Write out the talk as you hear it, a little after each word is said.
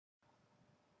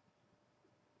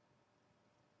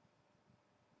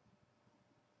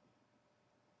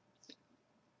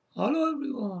Hello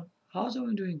everyone, how's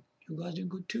everyone doing? You guys doing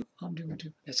good too? I'm doing good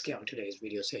too. Let's get on today's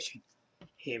video session.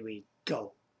 Here we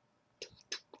go.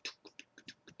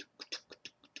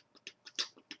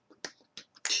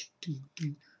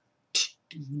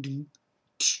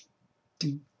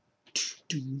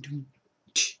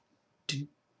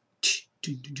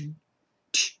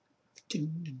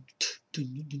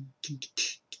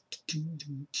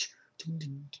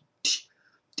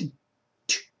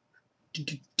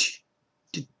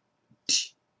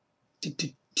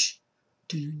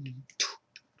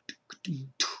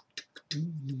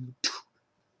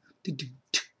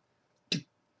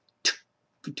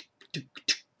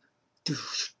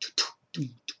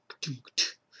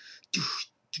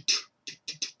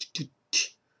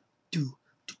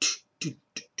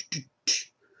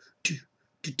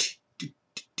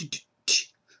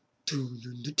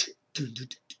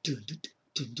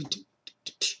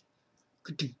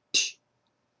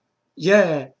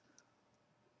 Yeah,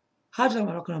 how's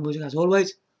my rock and music as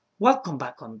always? Welcome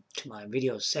back on to my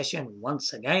video session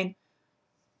once again.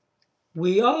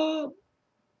 We are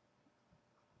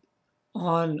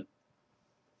on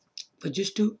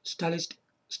Fujitsu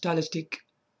Stylistic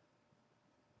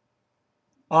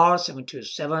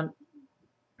R727,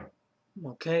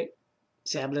 okay,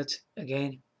 tablet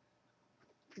again,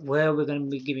 where we're going to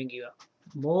be giving you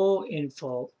more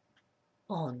info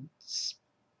on,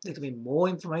 there can be more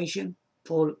information,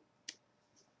 fully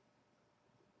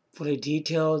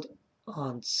detailed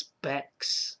on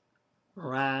specs,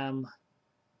 RAM,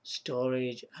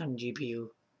 storage, and GPU,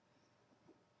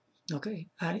 okay,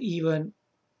 and even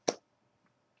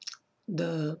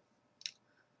the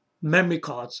memory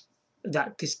cards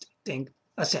that this thing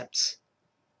accepts.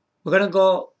 We're going to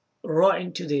go right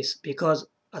into this because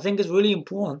I think it's really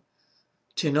important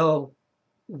to know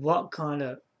what kind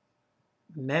of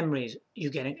memories you're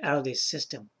getting out of this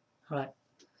system. All right.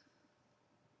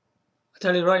 I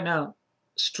tell you right now,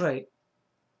 straight,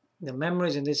 the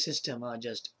memories in this system are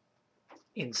just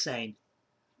insane.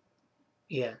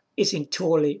 Yeah, it's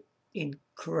totally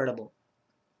incredible.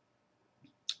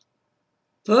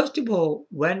 First of all,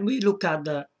 when we look at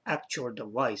the actual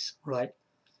device, right,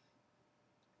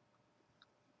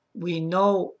 we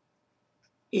know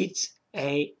it's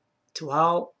a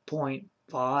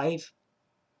 12.5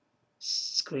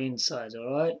 screen size,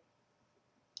 all right,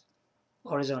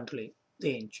 horizontally,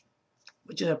 the inch,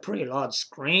 which is a pretty large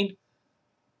screen.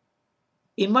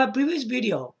 In my previous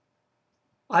video,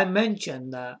 I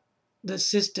mentioned that the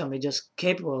system is just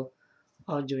capable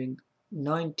of doing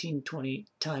 1920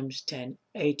 times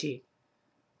 1080.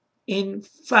 In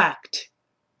fact,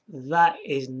 that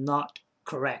is not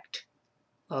correct.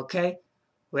 Okay,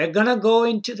 we're gonna go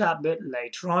into that bit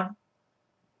later on,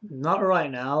 not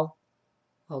right now.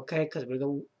 Okay, because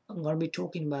I'm gonna be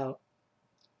talking about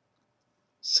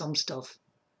some stuff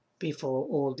before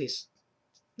all this,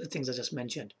 the things I just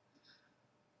mentioned.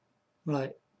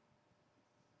 Right.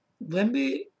 When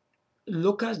we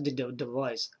look at the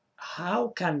device, how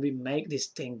can we make this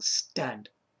thing stand?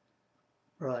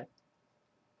 Right.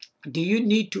 Do you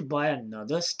need to buy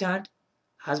another stand?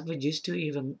 Has we used to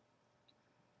even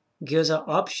give us an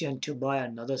option to buy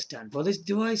another stand for this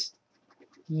device?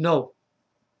 No,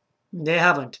 they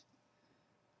haven't.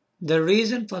 The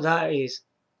reason for that is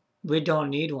we don't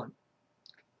need one.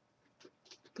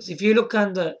 Because if you look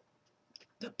at the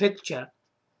picture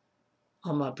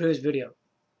on my previous video,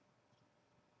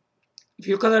 if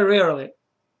you look at the rear of it,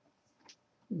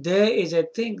 there is a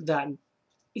thing that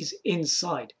is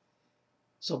inside.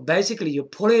 So basically you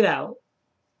pull it out,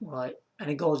 right, and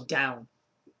it goes down,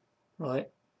 right,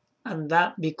 and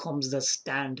that becomes the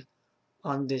stand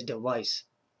on this device.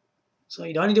 So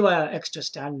you don't need to buy an extra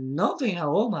stand, nothing at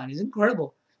all, man. It's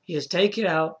incredible. You just take it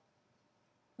out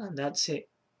and that's it.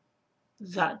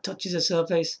 That touches the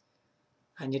surface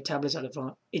and your tablet's at the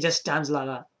front. It just stands like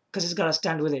that because it's got a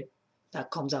stand with it that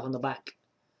comes out on the back.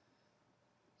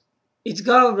 It's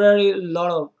got a very lot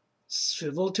of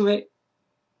swivel to it.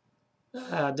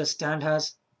 The stand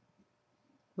has,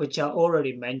 which I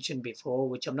already mentioned before,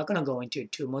 which I'm not going to go into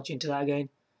too much into that again.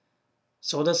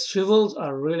 So the swivels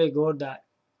are really good. That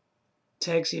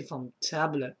takes it from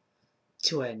tablet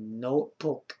to a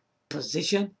notebook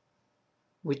position,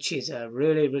 which is a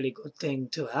really, really good thing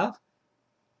to have,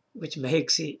 which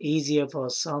makes it easier for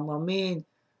some. I mean,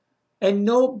 a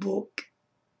notebook,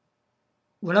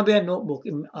 will not be a notebook,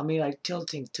 I mean like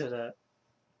tilting to the,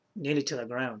 nearly to the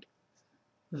ground.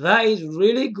 That is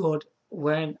really good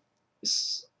when,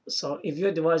 so if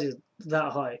your device is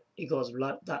that high, it goes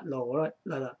like that low, right,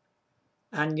 like that.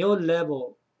 And your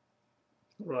level,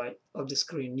 right, of the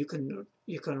screen, you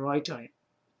can write on it.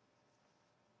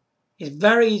 It's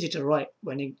very easy to write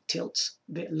when it tilts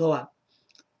a bit lower.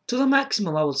 To the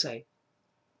maximum, I would say,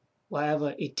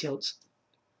 wherever it tilts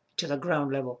to the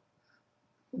ground level.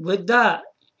 With that,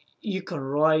 you can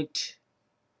write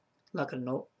like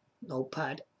a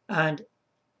notepad and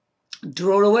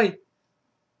draw away,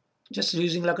 just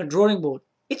using like a drawing board.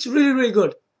 It's really, really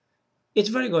good. It's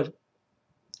very good.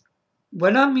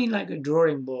 When I mean like a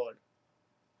drawing board,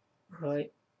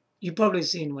 right? You've probably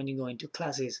seen when you go into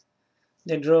classes,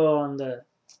 they draw on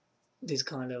these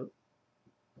kind of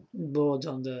boards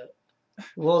on the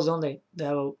walls, don't they? They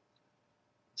have a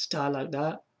style like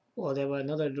that, or they have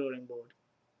another drawing board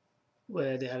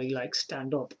where they have it like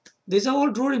stand up. These are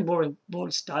all drawing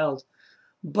board styles,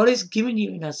 but it's given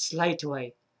you in a slight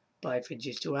way by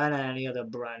Fujitsu and any other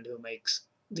brand who makes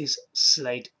these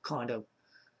slight kind of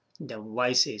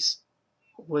devices,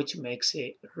 which makes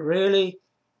it really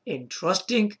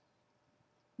interesting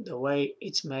the way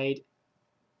it's made.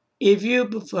 If you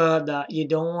prefer that you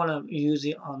don't want to use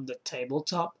it on the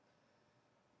tabletop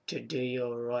to do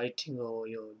your writing or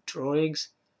your drawings,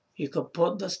 you can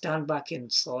put the stand back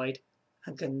inside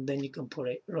and then you can put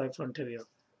it right in front of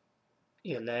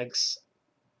your legs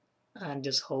and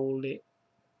just hold it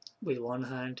with one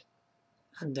hand,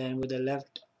 and then with the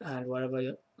left hand,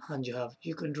 whatever hand you have,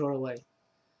 you can draw away.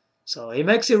 So it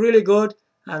makes it really good.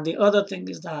 And the other thing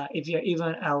is that if you're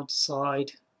even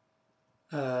outside,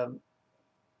 um,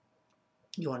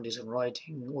 you want to do some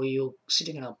writing, or you're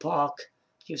sitting in a park,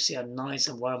 you see a nice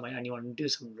environment and you want to do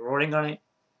some drawing on it,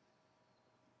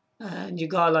 and you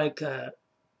got like a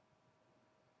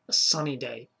sunny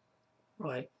day,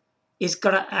 right? It's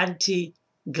got an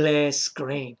anti-glare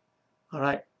screen, all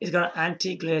right? It's got an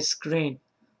anti-glare screen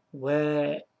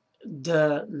where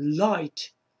the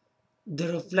light,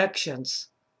 the reflections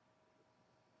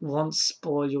won't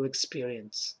spoil your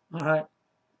experience, all right?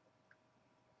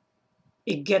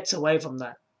 It gets away from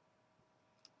that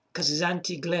because it's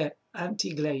anti-glare.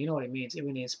 Anti-glare, you know what it means,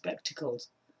 even in spectacles.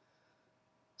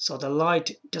 So the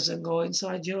light doesn't go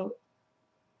inside in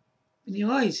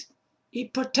your eyes.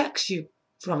 It protects you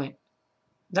from it.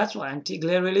 That's what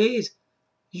anti-glare really is.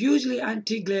 Usually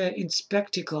anti-glare in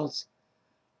spectacles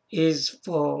is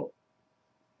for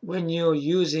when you're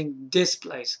using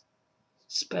displays,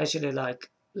 especially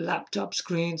like laptop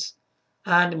screens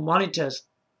and monitors.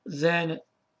 Then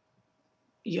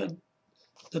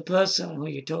the person who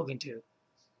you're talking to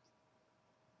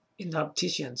in the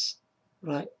opticians,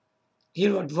 right?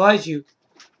 He'll advise you,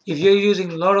 if you're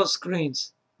using a lot of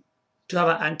screens, to have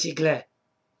an anti-glare.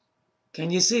 Can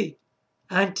you see?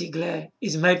 Anti-glare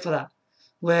is made for that,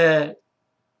 where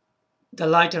the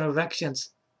light and reflections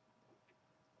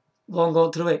won't go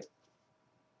through it.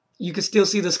 You can still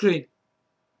see the screen.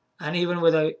 And even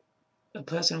with a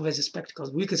person who wears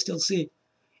spectacles, we can still see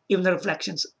even the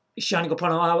reflections shining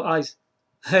upon our eyes.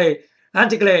 Hey,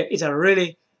 anti-glare is a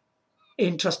really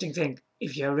interesting thing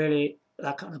if you're really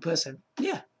that kind of person.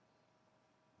 Yeah.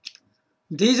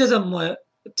 These are the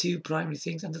two primary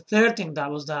things. And the third thing that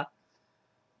was that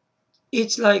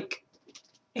it's like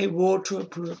a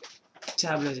waterproof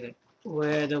tablet, isn't it?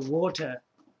 Where the water,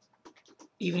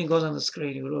 even it goes on the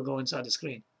screen, it will go inside the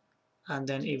screen. And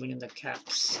then even in the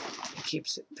caps, it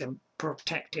keeps them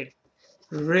protected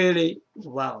really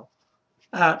well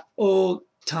at all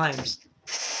times.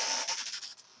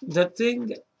 The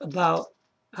thing about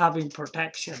having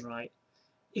protection, right?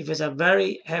 If it's a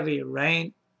very heavy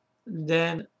rain,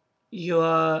 then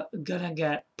you're gonna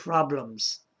get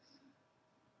problems.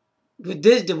 With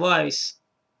this device,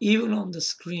 even on the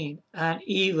screen and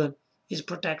even is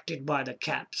protected by the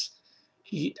caps,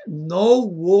 no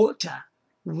water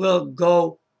will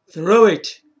go through it.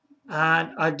 And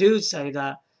I do say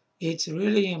that it's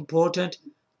really important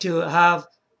to have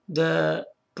the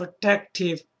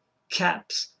protective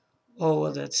caps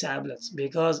over the tablets,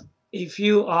 because if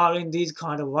you are in these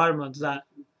kind of environments that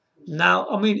now,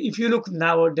 I mean, if you look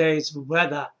nowadays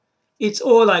weather, it's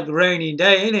all like rainy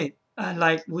day, isn't it? And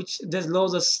like which there's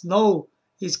loads of snow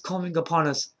is coming upon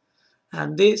us,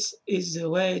 and this is the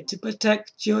way to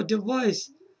protect your device.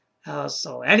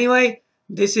 So anyway,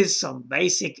 this is some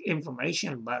basic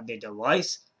information about the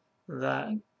device.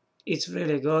 That it's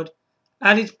really good,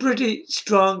 and it's pretty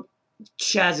strong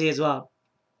chassis as well.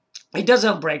 It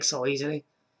doesn't break so easily.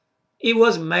 It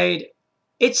was made.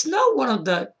 It's not one of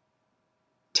the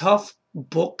tough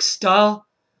book style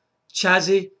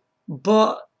chassis,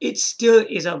 but it still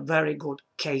is a very good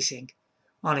casing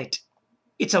on it.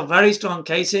 It's a very strong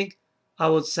casing, I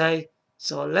would say.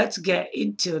 So let's get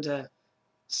into the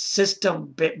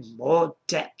system bit more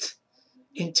depth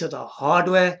into the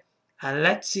hardware, and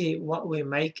let's see what we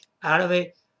make out of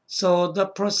it. So the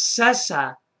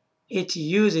processor it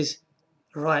uses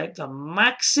right? The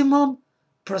maximum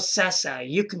processor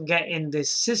you can get in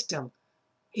this system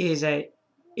is a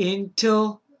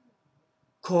Intel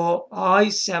Core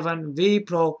i7 V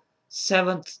Pro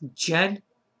 7th Gen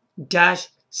dash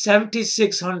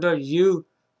 7600U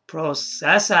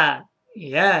processor.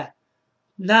 Yeah.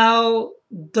 Now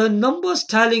the numbers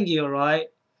telling you, right?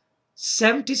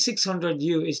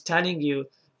 7600U is telling you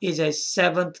is a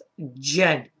 7th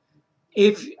gen.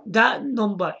 If that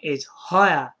number is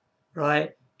higher,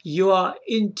 right, you are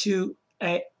into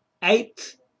a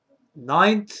 8th,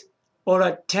 ninth, or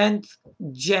a 10th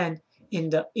gen in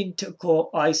the Intel Core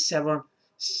i7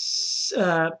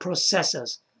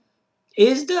 processors.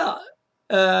 Is the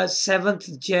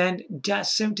 7th gen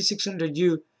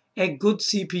 7600U a good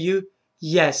CPU?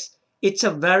 Yes, it's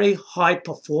a very high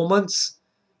performance.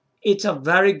 It's a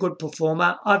very good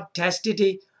performer. I've tested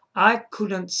it. I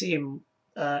couldn't see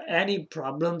any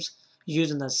problems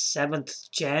using the 7th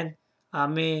gen. I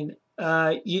mean,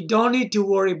 you don't need to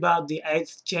worry about the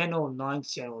 8th gen or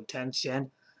 9th gen or 10th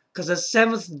gen because the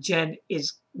 7th gen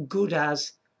is good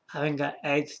as having an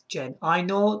 8th gen. I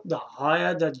know the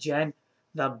higher the gen,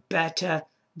 the better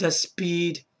the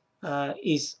speed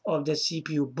is of the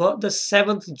CPU, but the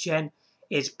 7th gen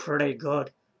is pretty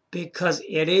good because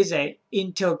it is a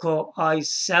Intel Core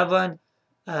i7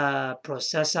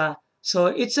 processor. So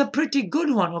it's a pretty good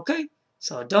one, okay?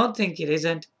 So don't think it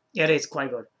isn't. It is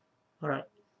quite good. All right.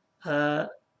 Uh,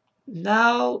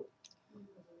 Now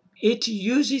it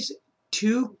uses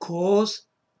 2 cores,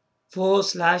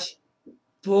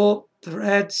 4/4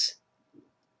 threads,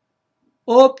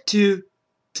 up to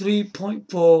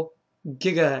 3.4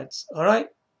 gigahertz. All right.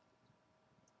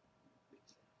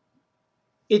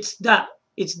 It's that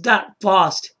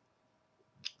fast.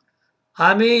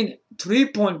 I mean,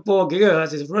 3.4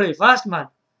 gigahertz is really fast, man.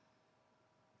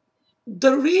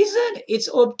 The reason it's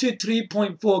up to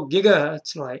 3.4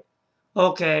 gigahertz, right?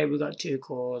 Okay, we got 2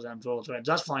 cores and 4 threads.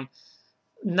 That's fine.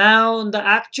 Now, the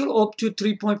actual up to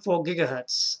 3.4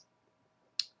 gigahertz,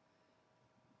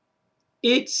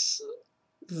 it's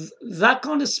that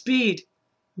kind of speed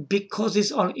because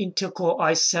it's on Intel Core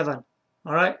i7,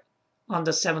 all right, on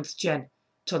the 7th gen.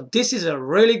 So this is a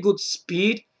really good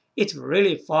speed. It's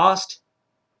really fast.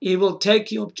 It will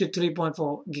take you up to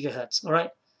 3.4 gigahertz, all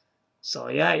right? So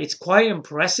yeah, it's quite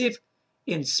impressive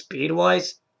in speed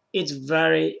wise. It's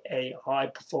very a high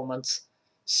performance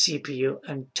CPU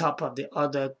on top of the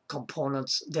other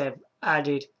components they've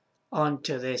added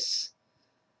onto this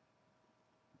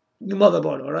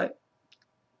motherboard, all right?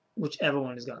 Whichever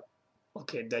one is got.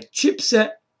 Okay, the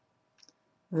chipset,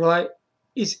 right,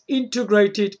 is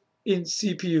integrated in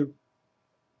CPU.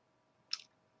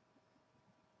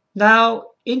 Now,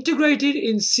 integrated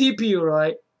in CPU,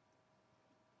 right?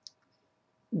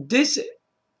 This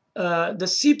the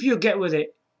CPU get with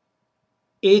it.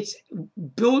 It's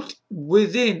built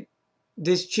within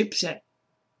this chipset.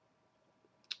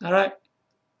 All right.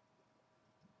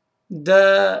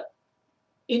 The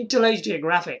Intel UHD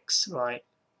Graphics, right,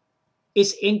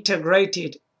 is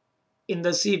integrated in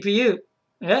the CPU.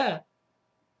 Yeah.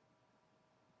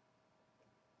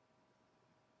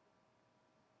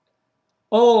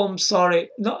 Oh, I'm sorry.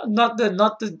 Not the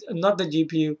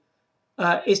GPU.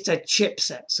 It's the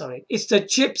chipset. Sorry, it's the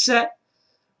chipset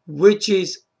which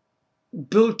is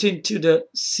built into the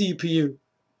CPU.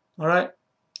 All right.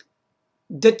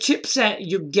 The chipset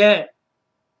you get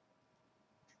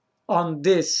on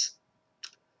this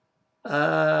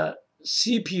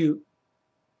CPU.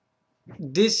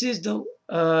 This is the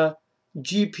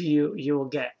GPU you will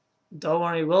get. Don't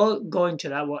worry, we'll go into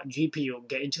that. What GPU? We'll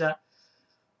get into that.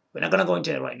 We're not gonna go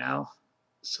into it right now.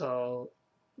 So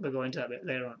we'll go into that a bit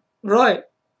later on. Right.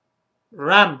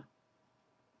 RAM.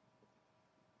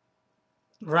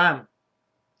 RAM.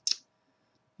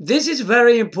 This is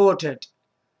very important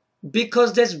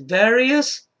because there's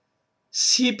various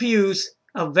CPUs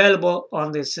available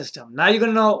on this system. Now you're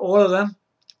gonna know all of them.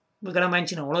 We're gonna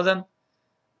mention all of them.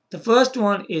 The first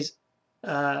one is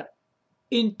uh,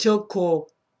 Intel Core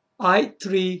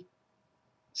i3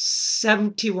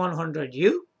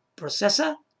 7100U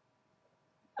processor,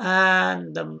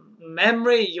 and the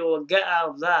memory you will get out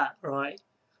of that, right,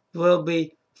 will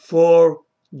be 4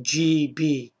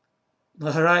 GB.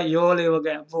 All right, you only will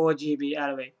get 4 GB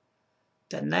out of it.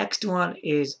 The next one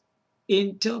is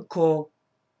Intel Core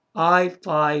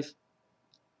i5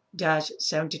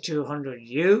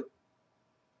 7200U.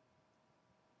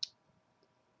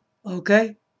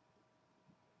 Okay.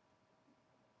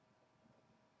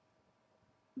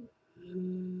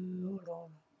 Hold on.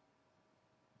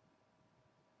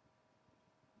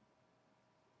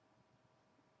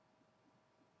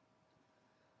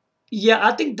 Yeah,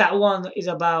 I think that one is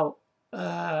about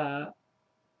uh,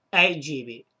 8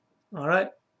 GB. All right.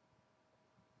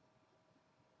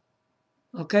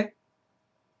 Okay.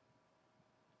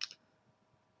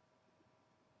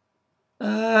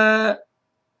 Uh,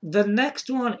 the next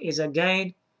one is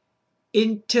again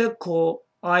Intel Core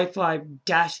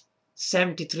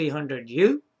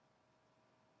i5-7300U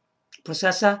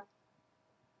processor.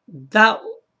 That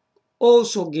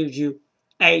also gives you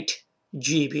 8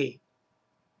 GB.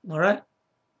 All right.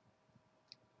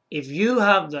 If you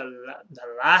have the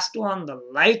last one, the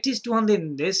latest one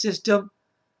in this system,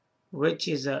 which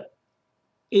is a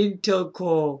Intel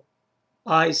Core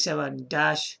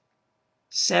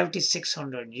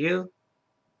i7-7600U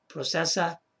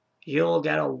processor, you'll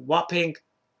get a whopping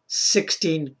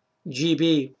 16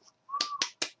 GB.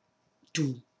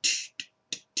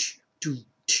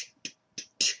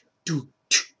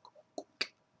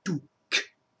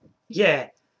 Yeah,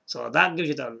 so that gives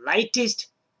you the latest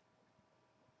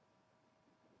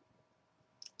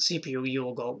CPU. You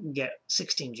will go get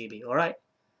 16 GB. All right,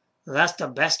 that's the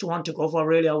best one to go for.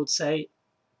 Really, I would say.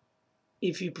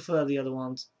 If you prefer the other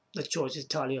ones, the choice is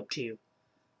entirely up to you.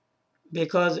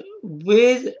 Because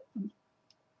with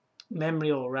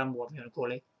memory or RAM, what you want to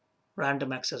call it,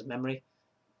 random access memory,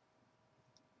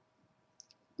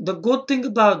 the good thing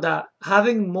about that,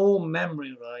 having more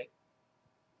memory, right,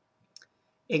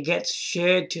 it gets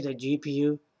shared to the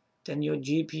GPU, then your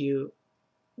GPU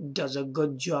does a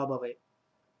good job of it.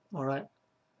 All right,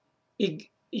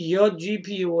 your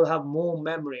GPU will have more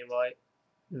memory, right?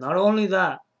 Not only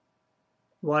that,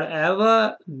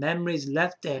 whatever memory is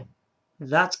left there,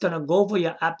 that's gonna go for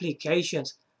your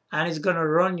applications and it's gonna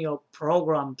run your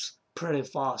programs pretty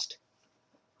fast.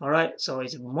 All right, so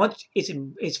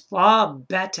it's far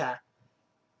better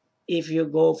if you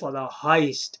go for the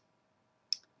highest,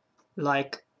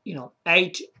 like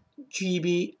 8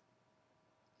 GB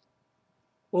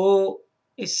or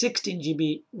a 16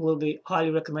 GB will be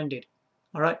highly recommended.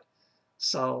 All right,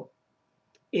 so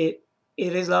it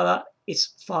it is like that.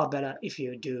 It's far better if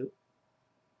you do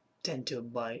tend to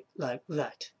buy like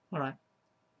that. All right.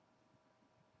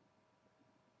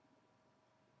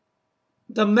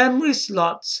 The memory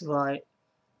slots, right,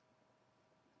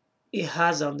 it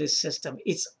has on this system,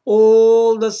 it's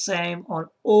all the same on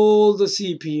all the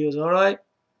CPUs, all right?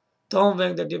 Don't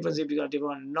think the different CPU are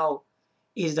different. No,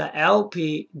 is the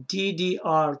LP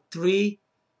DDR3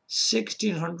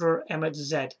 1600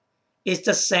 MHz. It's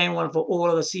the same one for all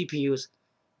of the CPUs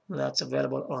that's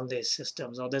available on this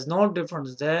system. So there's no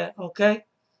difference there, okay?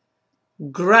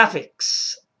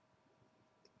 Graphics.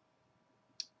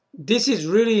 This is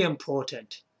really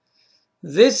important.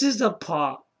 This is the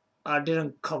part I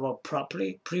didn't cover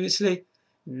properly previously.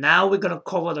 Now we're going to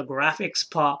cover the graphics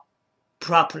part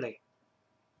properly.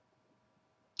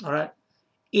 All right.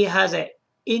 It has a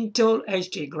Intel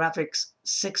UHD Graphics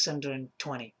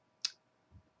 620.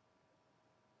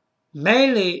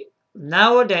 Mainly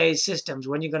nowadays systems,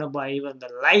 when you're going to buy even the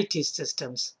latest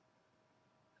systems,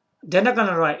 they're not going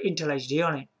to write Intel HD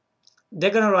on it.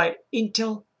 They're going to write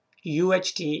Intel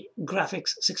UHD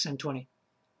Graphics 620.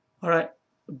 All right.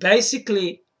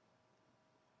 Basically,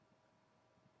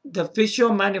 the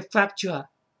official manufacturer,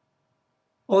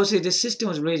 also the system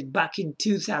was released back in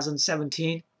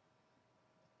 2017.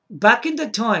 Back in the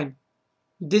time,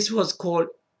 this was called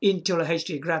Intel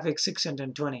HD Graphics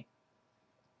 620.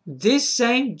 This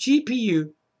same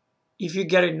GPU, if you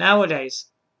get it nowadays,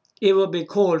 it will be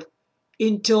called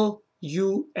Intel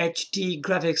UHD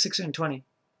Graphics 620.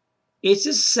 It's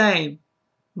the same,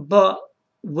 but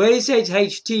where it says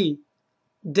HD,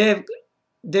 they've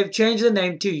changed the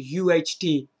name to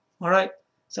UHD. All right.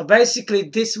 So basically,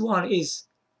 this one is,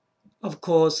 of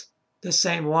course, the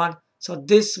same one. So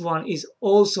this one is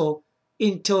also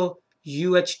Intel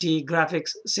UHD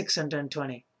Graphics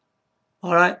 620.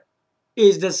 All right,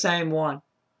 is the same one.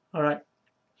 All right,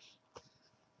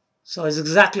 so it's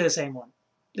exactly the same one.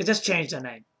 They just changed the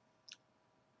name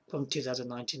from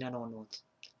 2019 and onwards.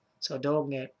 So don't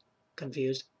get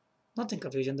confused. Nothing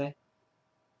confusion there.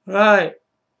 Right,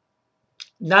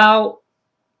 now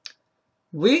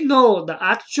we know the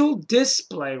actual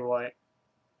display, right?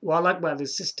 What I like about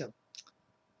this system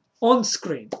on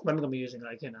screen. I'm gonna be using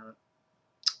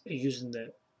using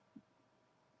the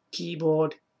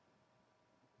keyboard,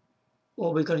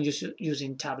 or we're going to just use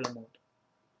in tablet mode.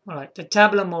 All right, the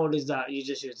tablet mode is that you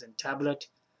just use in tablet,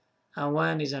 and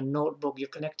when is a notebook, you're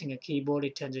connecting a keyboard,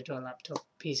 it turns into a laptop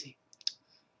PC.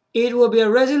 It will be a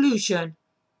resolution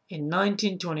in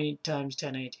 1920 times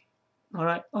 1080. All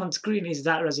right, on screen is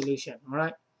that resolution. All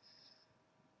right,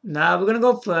 now we're going to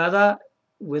go further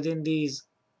within these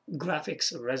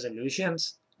graphics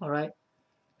resolutions. All right,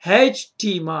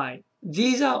 HDMI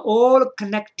These are all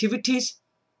connectivities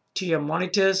to your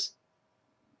monitors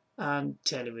and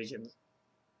television,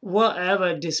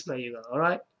 whatever display you got. All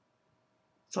right.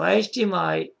 For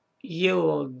HDMI, you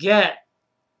will get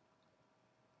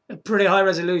a pretty high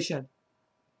resolution,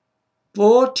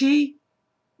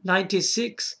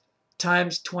 4096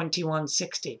 times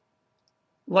 2160.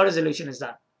 What resolution is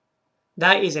that?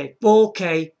 That is a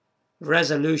 4K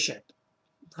resolution.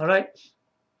 All right.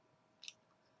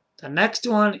 The next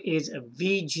one is a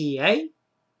VGA,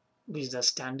 which is the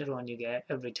standard one you get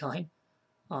every time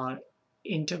on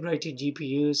integrated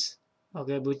GPUs.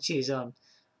 Okay, which is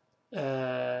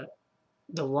the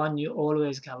one you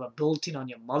always have a built-in on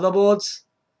your motherboards.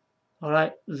 All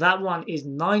right, that one is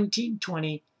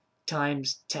 1920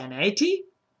 times 1080,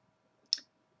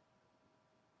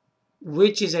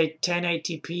 which is a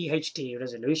 1080p HD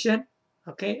resolution.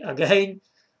 Okay, again,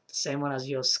 the same one as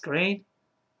your screen.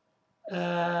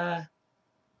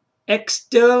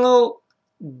 External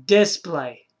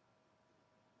display.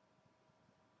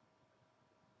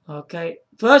 Okay,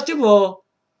 first of all,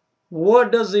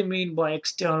 what does it mean by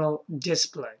external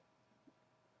display?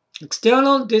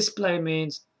 External display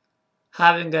means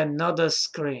having another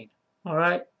screen. All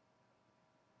right.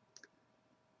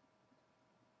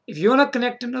 If you want to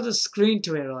connect another screen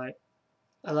to it, right,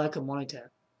 like a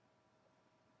monitor,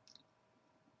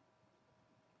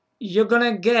 you're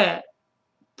gonna get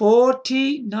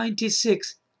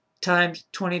 4096 times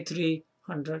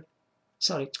 2300.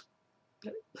 Sorry,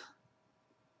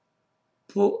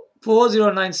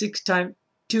 4096 times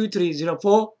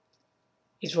 2304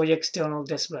 is for your external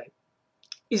display.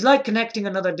 It's like connecting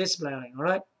another display on it. All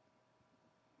right.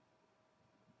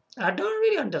 I don't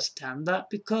really understand that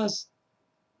because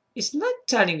it's not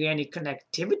telling you any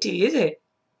connectivity, is it?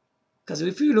 Because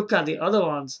if you look at the other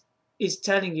ones, it's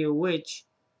telling you which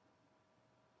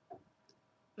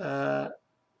uh,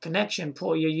 connection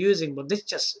port you're using, but this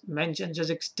just mentions just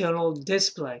external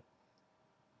display.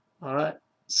 All right,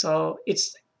 so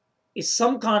it's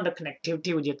some kind of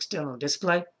connectivity with the external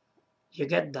display. You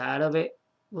get that out of it,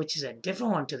 which is a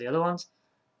different one to the other ones.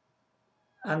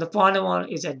 And the final one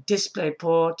is a display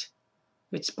port,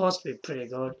 which is supposed to be pretty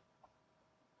good.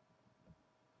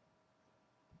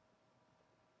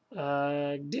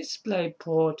 Display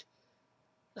port.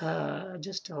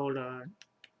 Just hold on.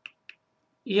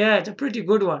 Yeah, it's a pretty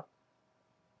good one.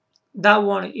 That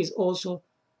one is also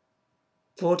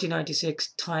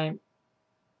 4096 times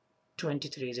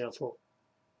 2304.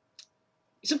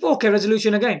 It's a 4K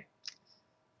resolution again.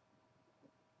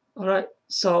 All right,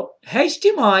 so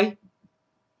HDMI,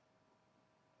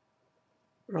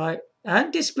 right,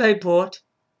 and display port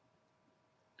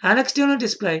and external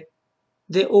display,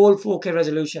 they're all 4K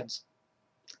resolutions.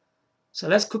 So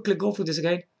let's quickly go through this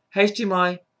again.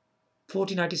 HDMI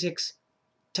 4096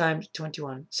 times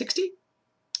 2160.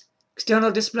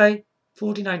 External display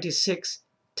 4096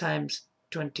 times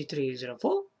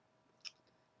 2304.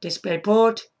 Display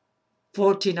port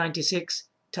 4096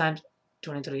 times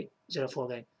 2304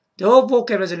 again. They're all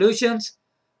 4K resolutions.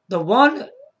 The one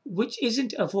which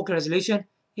isn't a 4K resolution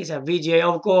is a VGA,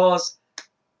 of course.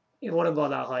 It wouldn't go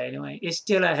that high anyway. It's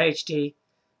still a HD.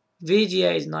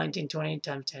 VGA is 1920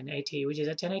 times 1080, which is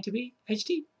a 1080p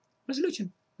HD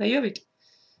resolution. There you have it.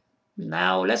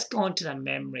 Now let's go on to the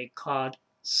memory card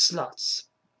slots.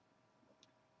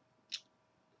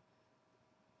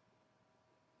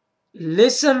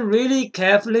 Listen really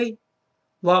carefully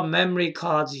what memory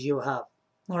cards you have.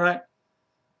 All right.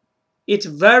 It's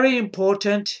very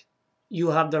important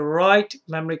you have the right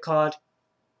memory card,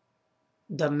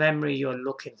 the memory you're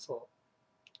looking for.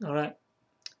 All right.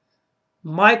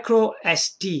 Micro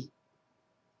SD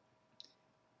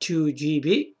 2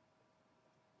 GB.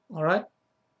 All right.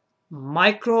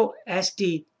 Micro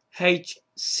SD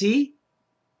HC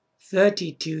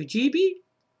 32 GB.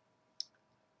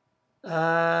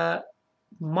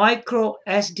 Micro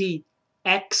SD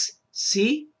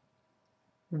XC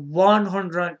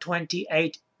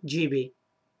 128 GB.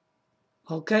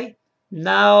 Okay.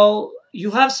 Now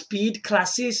you have speed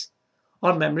classes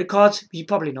on memory cards. You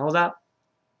probably know that.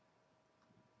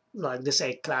 Like they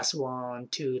say class 1,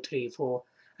 2, 3, 4.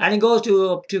 And it goes to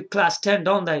up to class 10,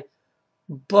 don't they?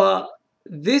 But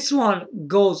this one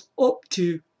goes up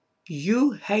to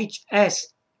UHS-1.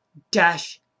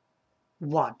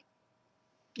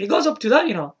 It goes up to that,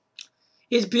 you know.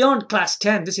 It's beyond class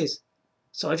 10, this is.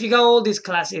 So if you got all these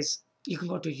classes, you can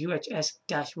go to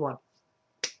UHS-1.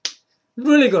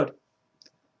 Really good.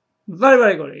 Very,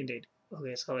 very good indeed.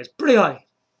 Okay, so it's pretty high.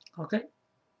 Okay.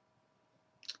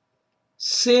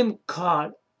 SIM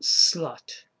card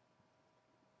slot.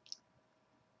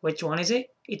 Which one is it?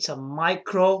 It's a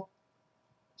micro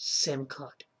SIM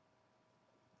card.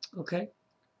 Okay,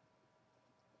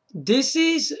 this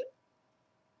is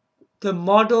the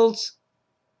models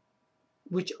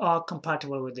which are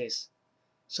compatible with this.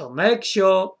 So make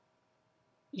sure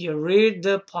you read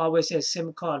the part where it says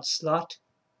SIM card slot,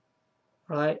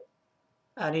 right?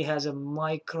 And it has a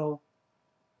micro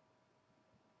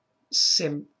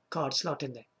SIM card slot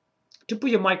in there to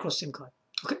put your micro SIM card.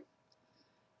 Okay,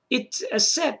 it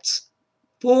accepts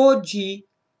 4G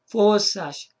forward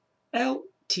 /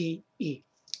 LTE.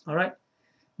 All right,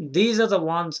 these are the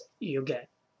ones you get.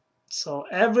 So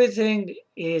everything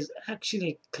is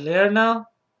actually clear now.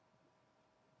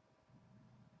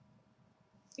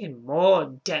 In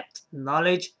more depth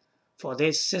knowledge for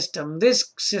this system.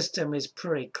 This system is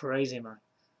pretty crazy, man.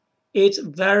 It's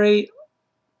very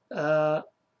uh,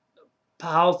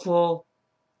 powerful,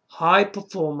 high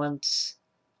performance.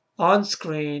 On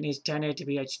screen is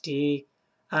 1080p HD,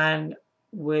 and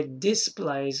with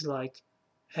displays like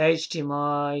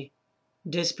HDMI,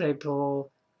 DisplayPort,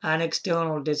 and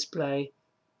external display,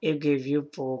 it gives you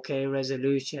 4K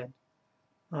resolution.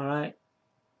 All right,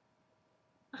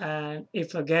 and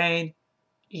if again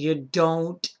you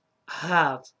don't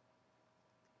have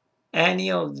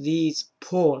any of these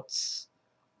ports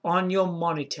on your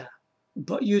monitor,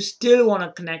 but you still want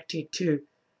to connect it to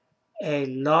a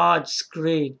large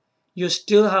screen, you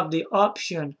still have the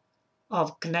option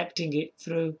of connecting it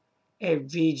through a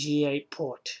VGA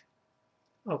port.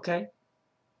 Okay,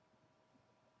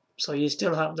 so you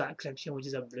still have that connection, which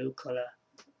is a blue color,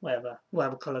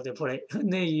 whatever color they put it.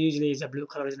 Usually it's a blue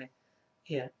color, isn't it?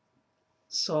 Yeah.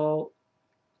 So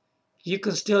you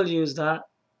can still use that,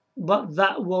 but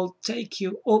that will take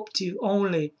you up to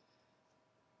only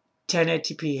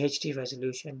 1080p HD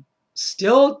resolution.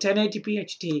 Still, 1080p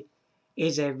HD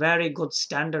is a very good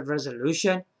standard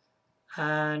resolution,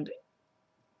 and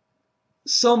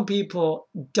some people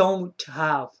don't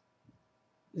have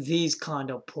these kind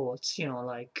of ports,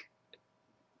 like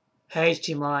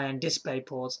HDMI and display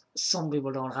ports. Some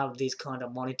people don't have these kind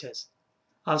of monitors.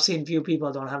 I've seen few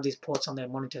people don't have these ports on their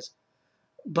monitors.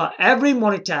 But every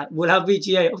monitor will have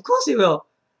VGA. Of course it will.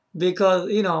 Because,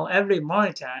 every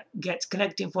monitor gets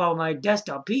connecting from my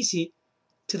desktop PC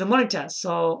to the monitor.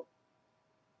 So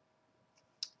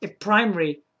a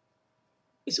primary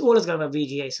is always going to have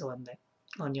VGA so on there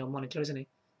on your monitor, isn't it?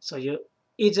 So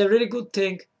it's a really good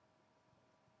thing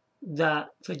that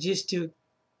Fujitsu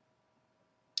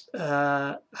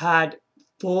had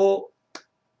 4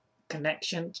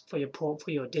 connections for your port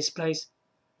for your displays: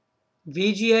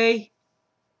 VGA,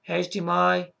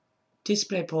 HDMI,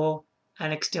 DisplayPort,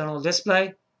 and external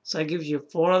display. So it gives you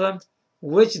 4 of them,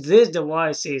 which this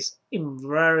device is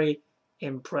very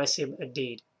impressive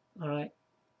indeed. All right,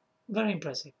 very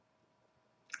impressive.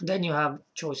 Then you have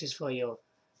choices for your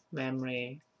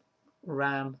memory,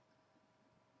 RAM,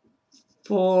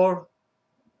 4,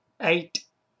 8,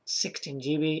 16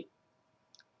 GB,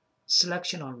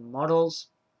 selection on models.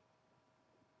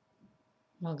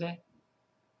 Okay,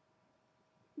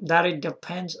 that it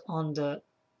depends on the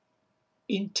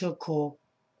Intel core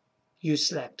you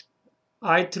select: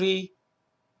 i3,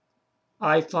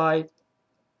 i5,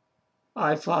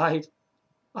 i5,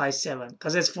 i7,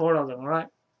 because there's 4 of them. All right,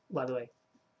 by the way,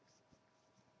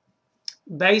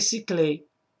 basically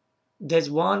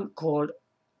there's one called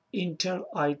Intel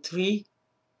i3,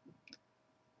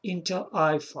 Intel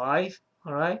i5.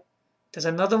 All right, there's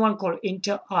another one called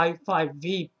Intel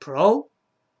i5V Pro,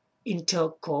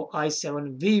 Intel Core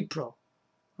i7V Pro.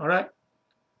 All right,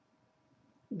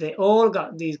 they all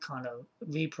got these kind of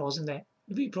V Pros in there.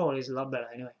 V Pro is a lot better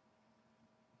anyway.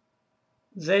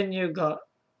 Then you got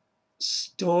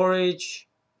storage: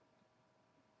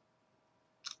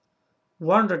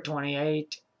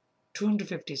 128,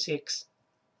 256,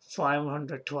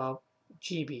 512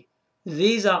 GB.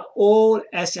 These are all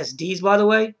SSDs, by the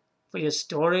way, for your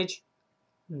storage.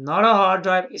 Not a hard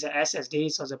drive, it's a SSD,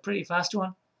 so it's a pretty fast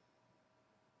one.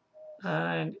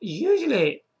 And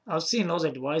usually, I've seen lots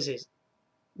of devices,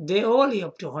 they're only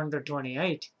up to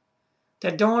 128.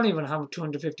 They don't even have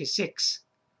 256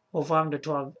 or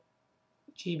 512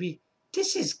 GB.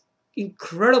 This is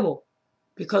incredible,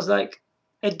 because like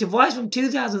a device from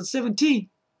 2017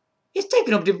 is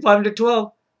taking up to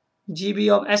 512 GB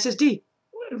of SSD.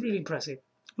 Really impressive.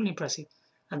 Really impressive.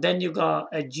 And then you got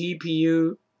a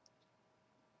GPU,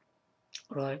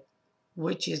 right,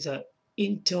 which is a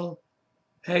Intel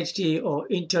HD or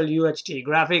Intel UHD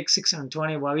Graphics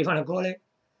 620, whatever you want to call it.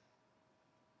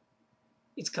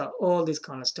 It's got all this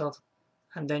kind of stuff.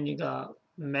 And then you got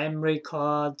memory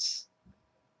cards,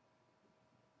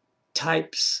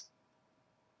 types,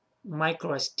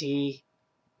 micro SD,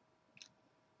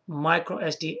 micro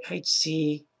SD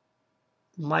HC,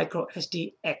 micro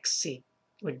SD XC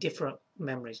with different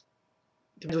memories.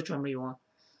 Depends which memory you want.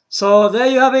 So there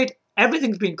you have it.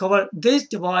 Everything's been covered. This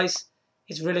device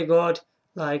is really good.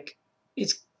 Like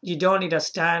you don't need a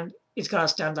stand. It's got a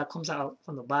stand that comes out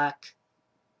from the back.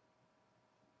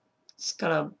 It's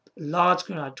got a large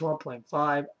screen at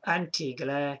 12.5,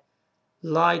 anti-glare,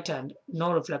 light and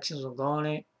no reflections will go on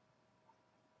it.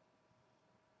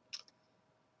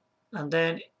 And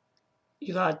then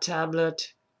you got a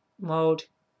tablet mode.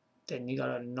 Then you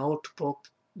got a notebook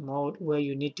mode where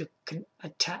you need to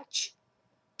attach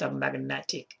the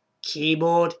magnetic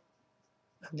keyboard.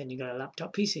 And then you got a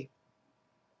laptop PC.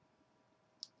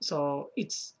 So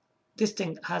this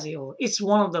thing has it all. It's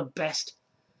one of the best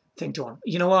thing to own.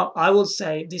 You know what? I will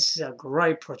say this is a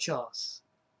great purchase.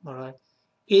 All right,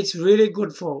 it's really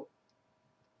good for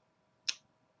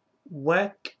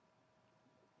work,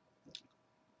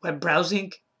 web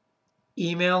browsing,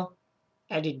 email,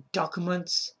 edit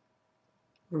documents,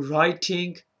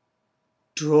 writing,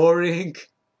 drawing,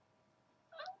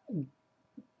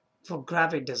 for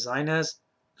graphic designers,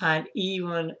 and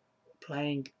even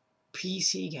playing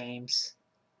PC games.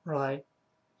 Right,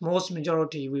 most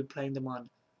majority we playing them on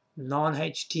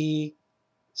non-HD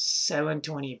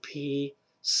 720p.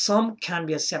 Some can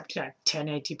be accepted at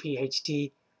 1080p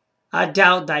HD. I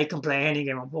doubt that you can play any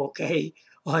game on 4K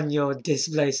on your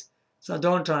displays. So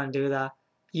don't try and do that.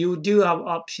 You do have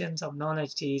options of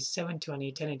non-HD,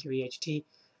 720, 1080p HD.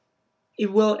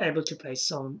 It will able to play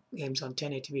some games on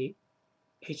 1080p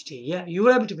HD. Yeah, you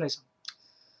will able to play some.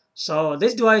 So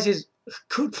this device is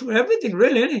good for everything,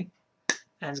 really, isn't it?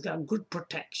 And it's got good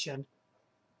protection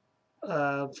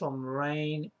from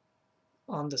rain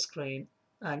on the screen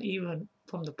and even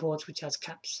from the ports which has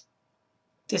caps.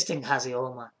 This thing has it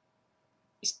all, man.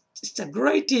 It's the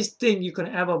greatest thing you can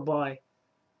ever buy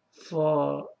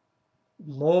for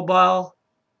mobile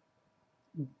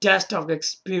desktop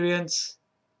experience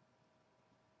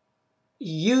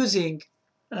using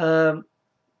the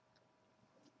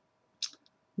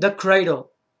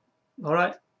Cradle. All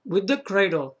right, with the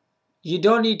Cradle, you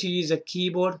don't need to use a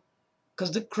keyboard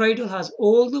because the Cradle has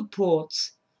all the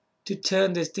ports to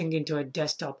turn this thing into a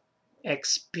desktop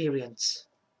experience.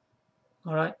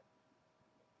 All right,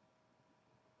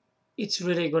 it's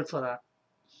really good for that.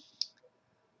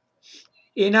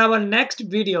 In our next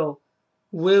video,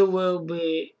 we will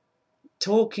be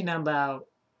talking about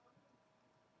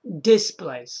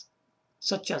displays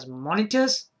such as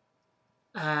monitors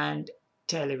and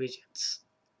televisions.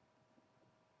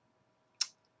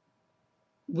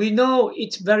 We know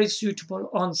it's very suitable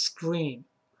on screen,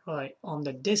 right, on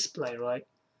the display, right,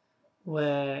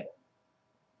 where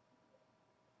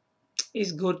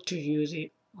it's good to use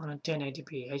it on a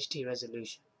 1080p HD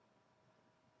resolution.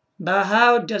 But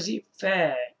how does it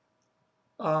fare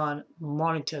on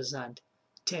monitors and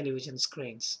television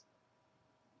screens?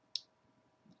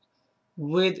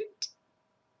 With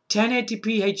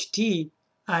 1080p HD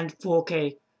and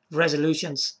 4K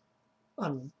resolutions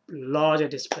on larger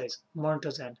displays,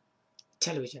 monitors and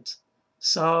televisions.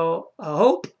 So I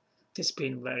hope this has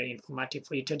been very informative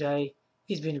for you today.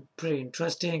 It's been pretty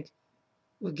interesting.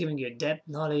 We're giving you depth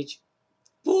knowledge,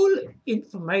 full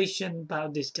information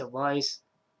about this device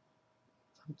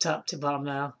from top to bottom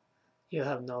now. You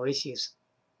have no issues.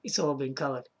 It's all been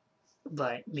covered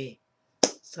by me.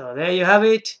 So there you have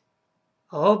it.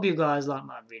 I hope you guys like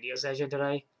my video session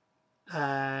today.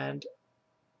 And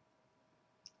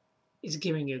it's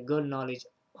giving you good knowledge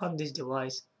on this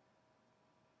device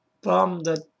from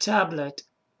the tablet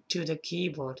to the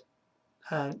keyboard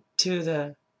and to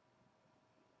the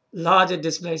larger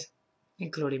displays,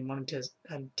 including monitors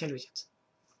and televisions.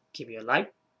 Give me a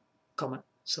like, comment,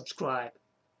 subscribe.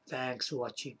 Thanks for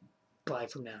watching. Bye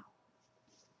for now.